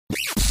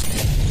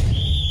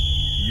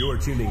You're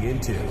tuning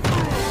into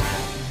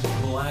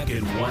Black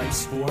and White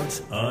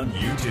Sports on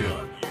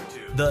YouTube.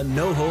 The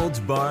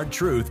no-holds-barred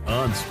truth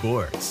on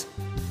sports.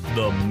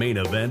 The main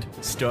event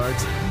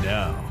starts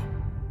now.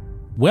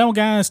 Well,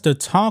 guys, the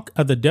talk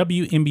of the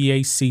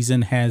WNBA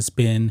season has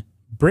been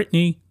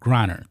Brittney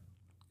Griner.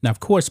 Now, of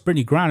course,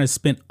 Brittney Griner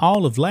spent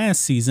all of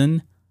last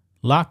season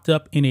locked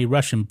up in a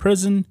Russian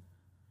prison.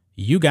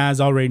 You guys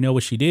already know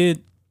what she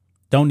did.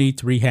 Don't need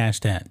to rehash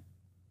that.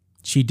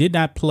 She did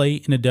not play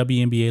in the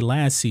WNBA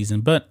last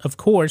season, but of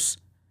course,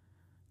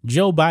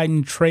 Joe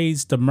Biden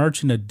trades the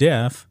merchant of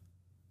death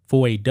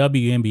for a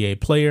WNBA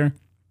player,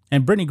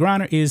 and Brittney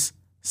Griner is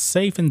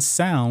safe and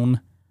sound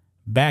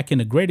back in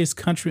the greatest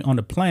country on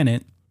the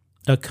planet,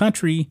 a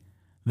country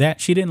that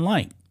she didn't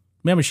like.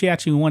 Remember, she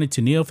actually wanted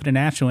to kneel for the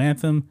national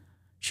anthem.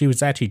 She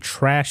was actually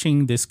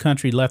trashing this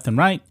country left and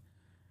right.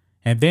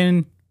 And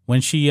then when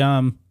she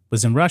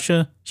was in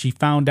Russia, she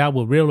found out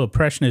what real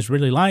oppression is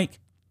really like.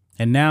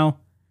 And now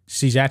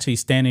she's actually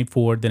standing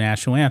for the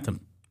national anthem.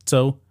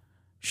 So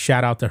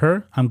shout out to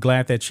her. I'm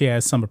glad that she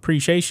has some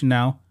appreciation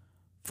now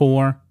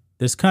for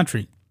this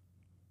country.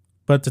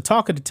 But the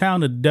talk of the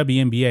town of the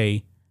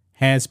WNBA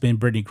has been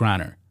Brittney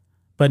Griner.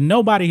 But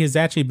nobody has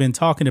actually been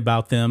talking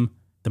about them,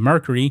 the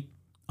Mercury,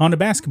 on the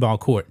basketball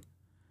court.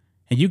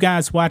 And you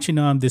guys watching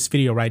this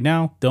video right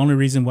now, the only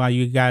reason why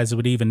you guys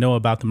would even know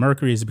about the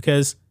Mercury is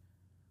because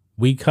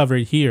we cover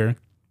it here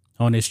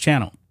on this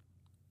channel.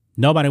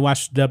 Nobody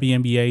watched the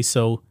WNBA,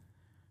 so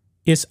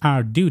it's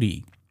our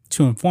duty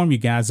to inform you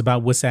guys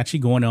about what's actually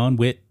going on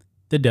with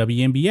the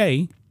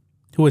WNBA,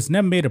 who has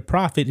never made a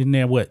profit in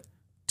their,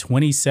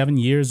 27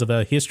 years of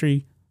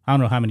history? I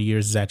don't know how many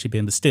years it's actually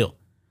been, but still,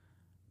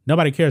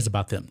 nobody cares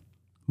about them.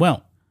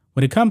 Well,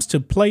 when it comes to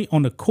play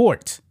on the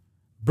court,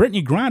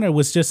 Brittney Griner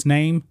was just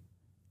named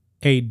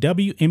a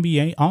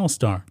WNBA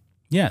All-Star.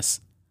 Yes.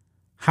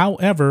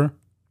 However,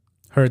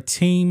 her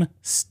team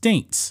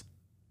stinks.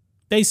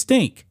 They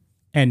stink.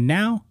 And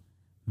now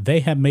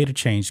they have made a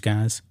change,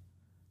 guys.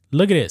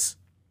 Look at this.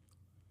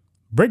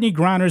 Brittney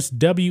Griner's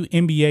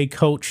WNBA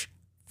coach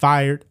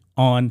fired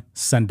on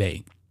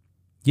Sunday.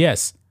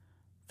 Yes,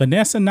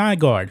 Vanessa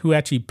Nygaard, who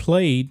actually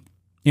played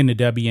in the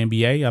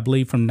WNBA, I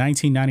believe from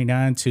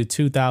 1999 to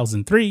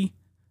 2003,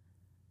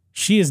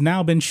 she has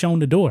now been shown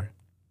the door.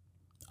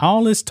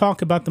 All this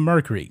talk about the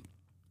Mercury,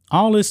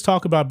 all this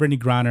talk about Brittney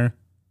Griner,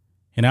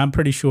 and I'm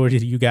pretty sure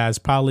that you guys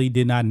probably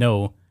did not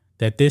know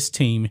that this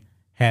team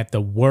had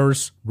the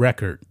worst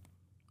record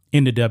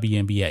in the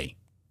WNBA.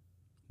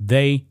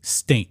 They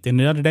stinked. And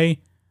the other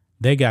day,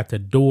 they got the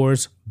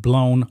doors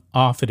blown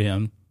off of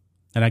them.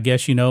 And I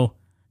guess, hey,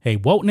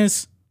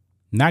 wokeness,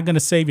 not going to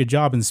save your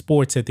job in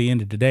sports at the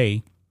end of the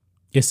day.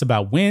 It's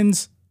about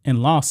wins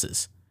and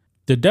losses.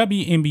 The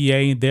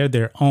WNBA, they're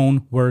their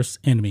own worst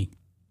enemy.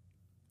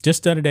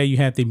 Just the other day, you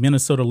had the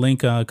Minnesota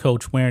Lynx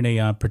coach wearing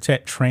a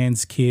Protect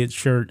Trans Kids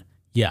shirt.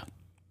 Yeah,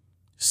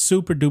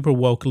 super duper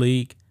woke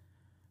league.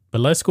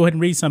 But let's go ahead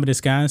and read some of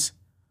this, guys.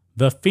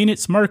 The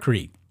Phoenix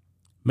Mercury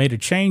made a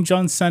change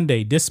on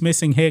Sunday,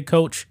 dismissing head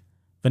coach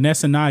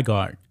Vanessa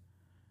Nygaard.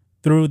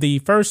 Through the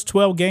first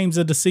 12 games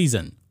of the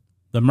season,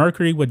 the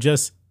Mercury were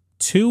just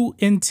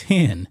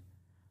 2-10,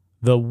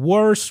 the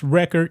worst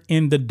record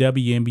in the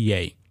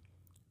WNBA.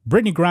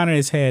 Brittney Griner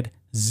has had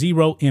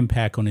zero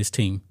impact on his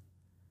team.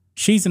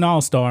 She's an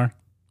all-star,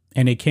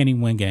 and they can't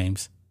even win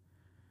games.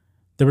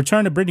 The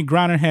return of Brittney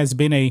Griner has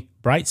been a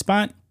bright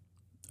spot.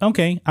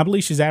 Okay, I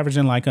believe she's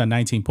averaging like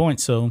 19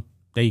 points, so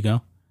there you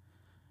go.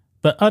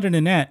 But other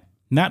than that,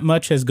 not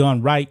much has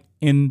gone right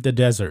in the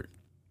desert.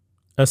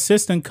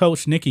 Assistant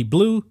coach Nikki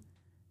Blue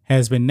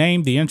has been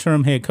named the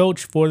interim head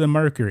coach for the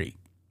Mercury.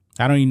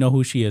 I don't even know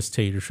who she is, to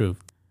tell you the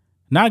truth.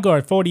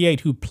 Nygaard,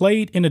 48, who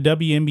played in the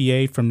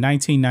WNBA from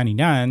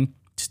 1999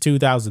 to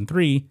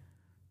 2003,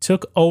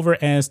 took over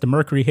as the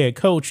Mercury head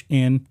coach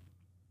in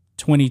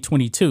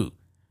 2022,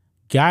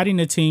 guiding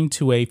the team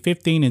to a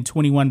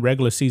 15-21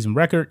 regular season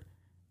record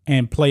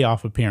and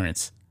playoff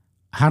appearance.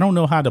 I don't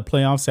know how the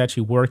playoffs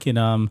actually work in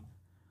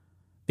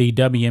the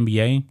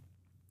WNBA,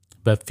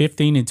 but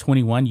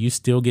 15-21, you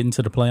still get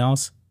into the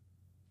playoffs?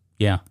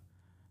 Yeah.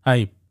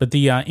 But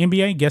the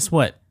NBA, guess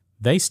what?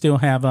 They still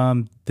have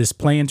this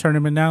play-in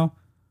tournament now,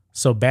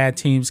 so bad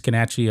teams can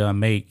actually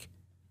make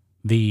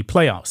the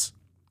playoffs.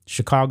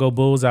 Chicago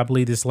Bulls, I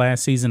believe this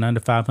last season, under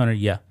 500,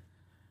 yeah.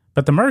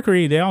 But the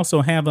Mercury, they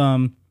also have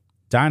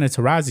Diana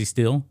Taurasi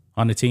still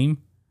on the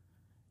team.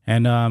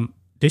 And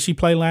did she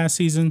play last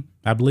season?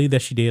 I believe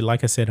that she did.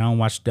 Like I said, I don't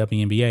watch the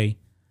WNBA.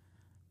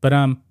 But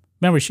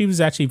remember, she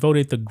was actually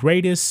voted the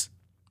greatest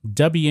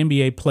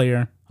WNBA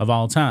player of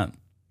all time.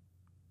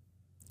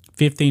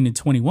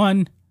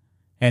 15-21.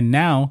 And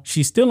now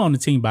she's still on the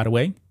team, by the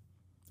way.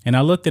 And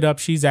I looked it up.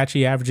 She's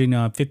actually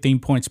averaging 15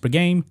 points per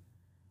game.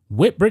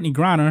 With Brittney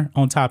Griner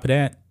on top of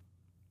that,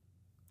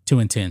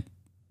 2-10.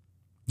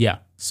 Yeah,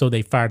 so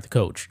they fired the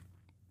coach.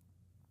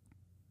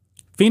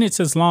 Phoenix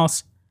has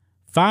lost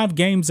 5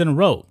 games in a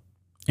row,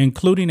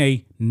 including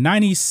a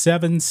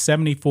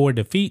 97-74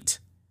 defeat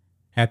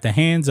at the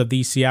hands of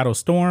the Seattle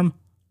Storm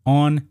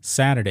on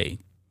Saturday.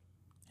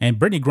 And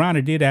Brittney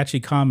Griner did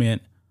actually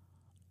comment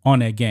on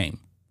that game.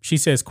 She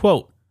says,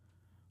 quote,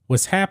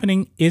 "What's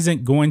happening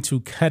isn't going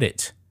to cut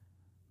it."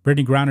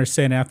 Brittney Griner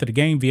said after the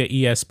game via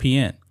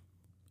ESPN,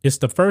 "It's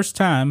the first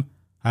time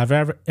I've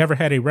ever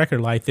had a record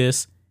like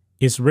this.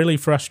 It's really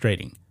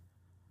frustrating.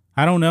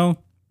 I don't know.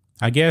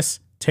 I guess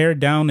tear it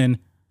down and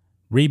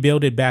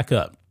rebuild it back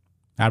up.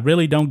 I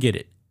really don't get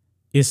it.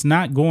 It's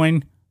not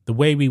going the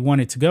way we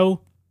want it to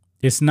go.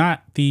 It's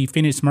not the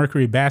Phoenix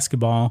Mercury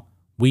basketball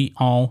we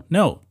all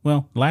know."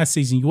 Well, last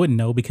season you wouldn't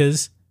know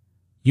because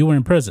you were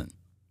in prison.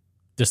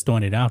 Just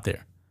throwing it out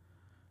there.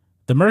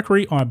 The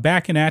Mercury are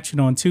back in action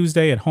on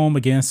Tuesday at home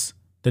against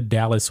the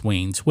Dallas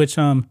Wings, which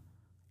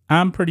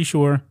I'm pretty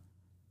sure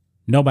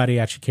nobody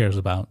actually cares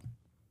about.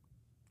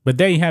 But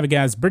there you have it,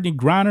 guys. Brittney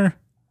Griner,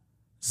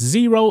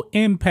 zero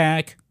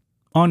impact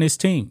on his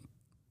team.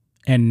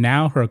 And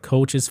now her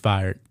coach is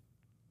fired.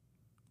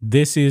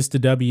 This is the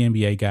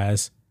WNBA,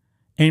 guys.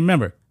 And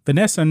remember,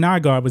 Vanessa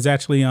Nygaard was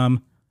actually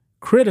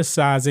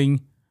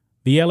criticizing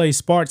the LA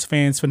Sparks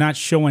fans for not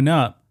showing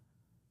up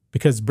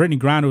because Brittney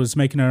Griner was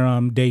making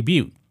her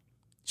debut.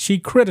 She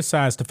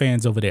criticized the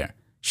fans over there.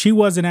 She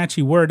wasn't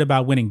actually worried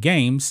about winning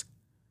games.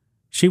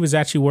 She was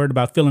actually worried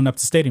about filling up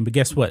the stadium. But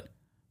guess what?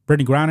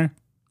 Brittney Griner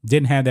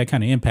didn't have that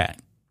kind of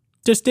impact.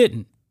 Just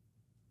didn't.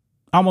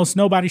 Almost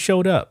nobody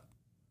showed up.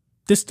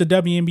 This is the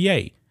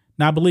WNBA.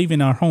 Now, I believe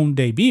in our home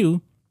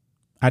debut,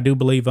 I do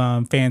believe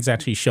fans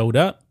actually showed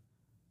up.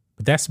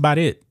 But that's about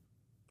it.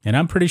 And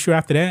I'm pretty sure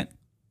after that,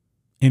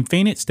 in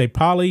Phoenix, they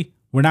probably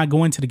were not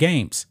going to the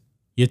games.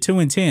 You're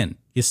 2-10.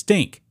 You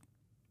stink.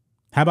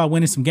 How about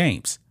winning some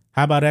games?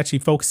 How about actually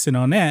focusing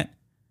on that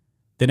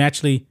than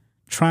actually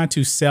trying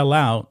to sell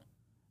out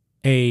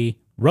a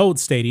road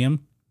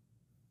stadium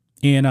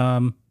in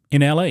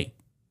LA?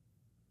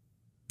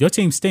 Your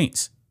team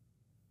stinks.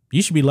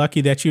 You should be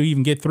lucky that you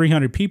even get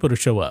 300 people to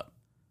show up.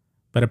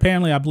 But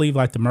apparently, I believe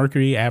like the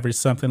Mercury averaged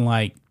something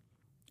like,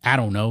 I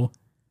don't know,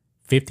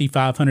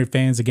 5,500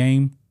 fans a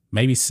game,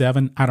 maybe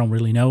 7. I don't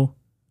really know.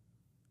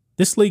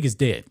 This league is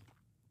dead.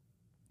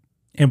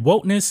 And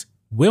wokeness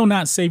will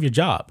not save your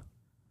job.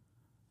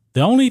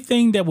 The only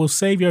thing that will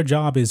save your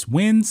job is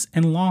wins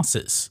and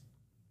losses.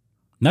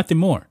 Nothing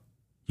more.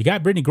 You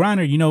got Brittney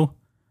Griner,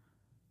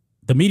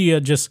 the media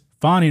just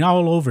fawning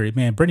all over it,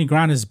 man. Brittney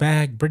Griner's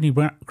back. Brittney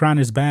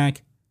Griner's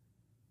back.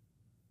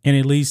 And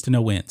it leads to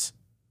no wins.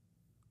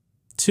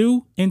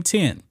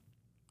 2-10.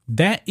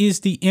 That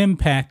is the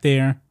impact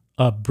there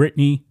of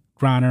Brittney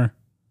Griner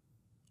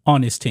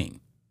on his team.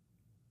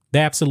 They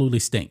absolutely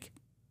stink.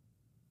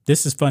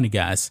 This is funny,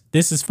 guys.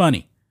 This is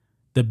funny.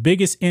 The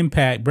biggest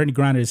impact Brittney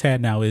Griner has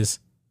had now is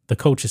the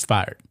coach is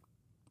fired.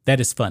 That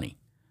is funny.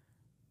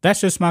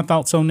 That's just my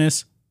thoughts on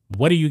this.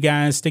 What do you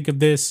guys think of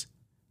this?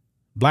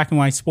 Black and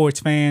white sports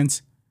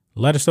fans,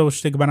 let us know what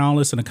you think about all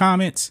this in the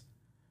comments.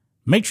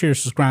 Make sure you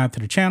subscribe to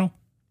the channel.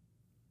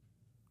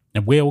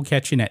 And we'll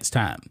catch you next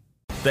time.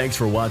 Thanks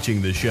for watching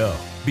the show.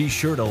 Be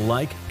sure to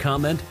like,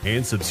 comment,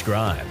 and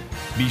subscribe.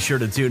 Be sure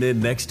to tune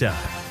in next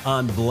time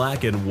on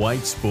Black and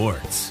White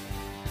Sports.